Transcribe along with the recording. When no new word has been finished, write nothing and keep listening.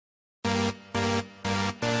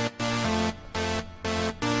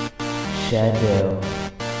shadow.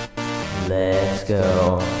 Let's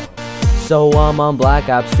go. So I'm on Black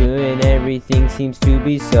Ops 2 and everything seems to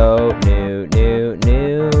be so new.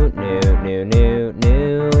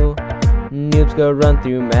 Noobs go run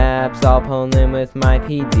through maps, I'll pwn them with my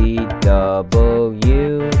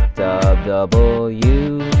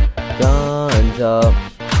pd-w-dub-duble-u. Guns up,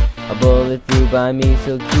 a bullet flew by me,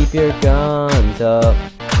 so keep your guns up.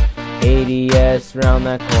 ADS round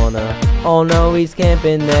that corner, oh no, he's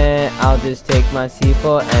camping there. I'll just take my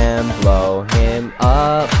C4 and blow him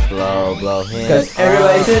up, blow him. Cause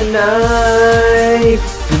everybody tonight,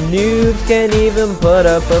 the noobs can't even put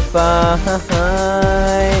up a fight.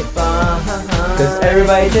 Cause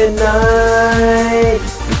everybody tonight,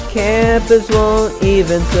 the campers won't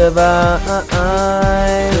even survive.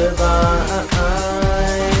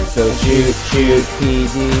 So shoot,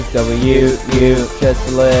 pd-w-dub-duble-u, just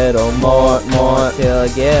a little more, till I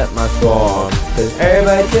get my swarm. Cause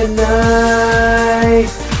everybody tonight,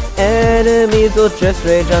 enemies will just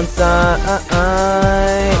rage on sight.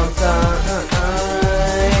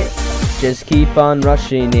 Just keep on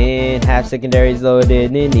rushing in, have secondaries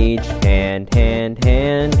loaded in each hand.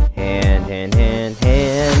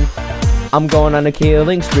 I'm going on a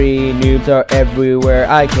killing spree, noobs are everywhere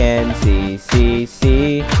I can see.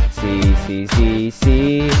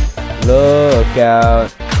 Look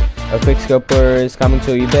out, a quickscoper is coming,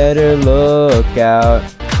 so you better look out.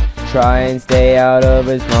 Try and stay out of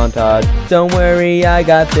his montage. Don't worry, I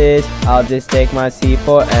got this. I'll just take my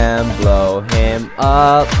C4 and blow him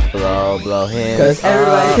up, blow him. Cause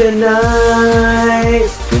everybody tonight,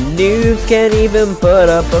 the noobs can't even put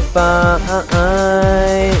up a fight.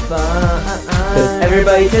 Cause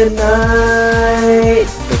everybody tonight,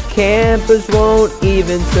 the campers won't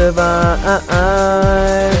even survive.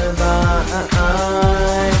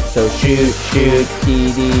 So shoot,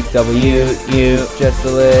 pd-w-dub-duble-u, just a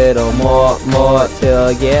little more, till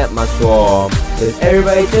I get my swarm. Cause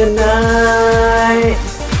everybody tonight,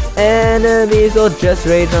 enemies will just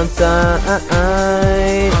rage on sight.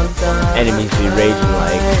 Enemies be raging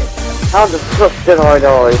like, how the fuck did I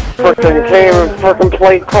die? Frickin' came and frickin'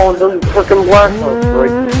 played Call of Duty frickin' Black Ops 3.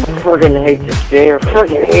 Frickin' hate this game,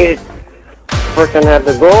 frickin' hate it. Frickin' had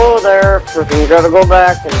to go there, frickin' gotta go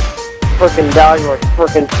back and frickin' die like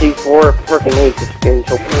frickin' C4. Frickin' hate this game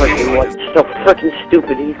so frickin' what? So frickin'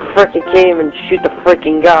 stupid. He frickin' came and shoot the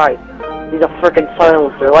frickin' guy. He's a frickin'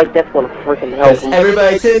 silencer, like that's gonna frickin' help him.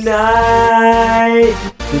 Everybody tonight,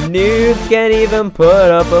 the noobs can't even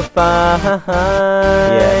put up a fight.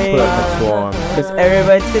 Yeah, put up a swarm. Cause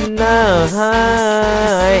everybody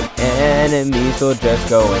tonight, enemies will just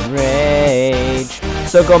go and rage.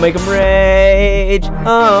 So go make them rage.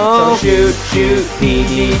 Oh, so shoot,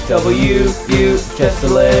 pd-w-dub-duble-u, just a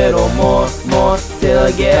little more, till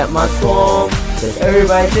I get my swarm. Cause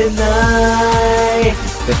everybody tonight,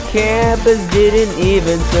 the campers didn't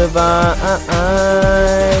even survive.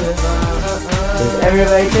 Cause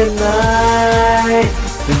everybody tonight,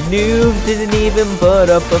 the noobs didn't even put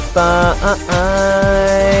up a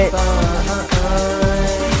fight.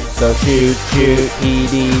 So shoot,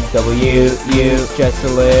 pd-w-dub-duble-u, just a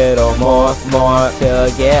little more, till I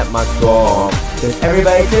get my swarm. Cause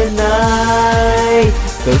everybody tonight,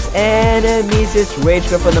 those enemies just rage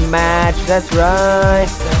quit from the match. That's right.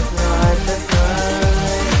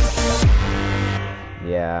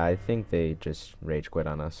 Yeah, I think they just rage quit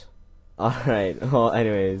on us. Alright, well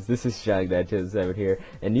anyways, this is sigh-igh-ight here,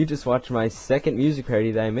 and you just watched my second music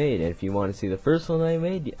parody that I made, and if you want to see the first one I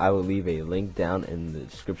made, I will leave a link down in the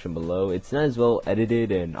description below. It's not as well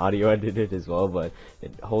edited and audio edited as well, but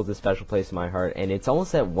it holds a special place in my heart, and it's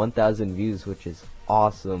almost at 1,000 views, which is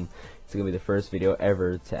awesome. It's going to be the first video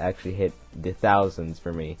ever to actually hit the thousands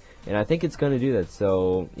for me, and I think it's going to do that,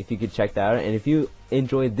 so if you could check that out, and if you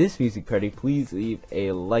enjoyed this music parody, please leave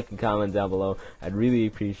a like and comment down below. I'd really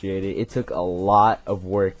appreciate it. It took a lot of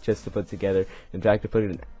work just to put together. In fact,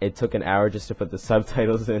 it took an hour just to put the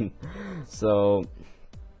subtitles in. So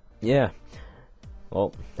yeah,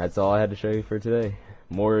 well, that's all I had to show you for today.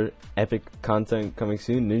 More epic content coming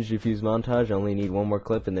soon. Ninja Fuse montage. I only need one more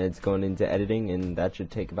clip and then it's going into editing, and that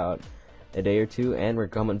should take about a day or two, and we're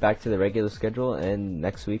coming back to the regular schedule, and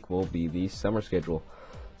next week will be the summer schedule.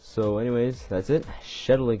 So anyways, that's it.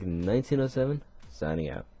 Shadowlink 1907 signing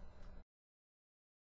out.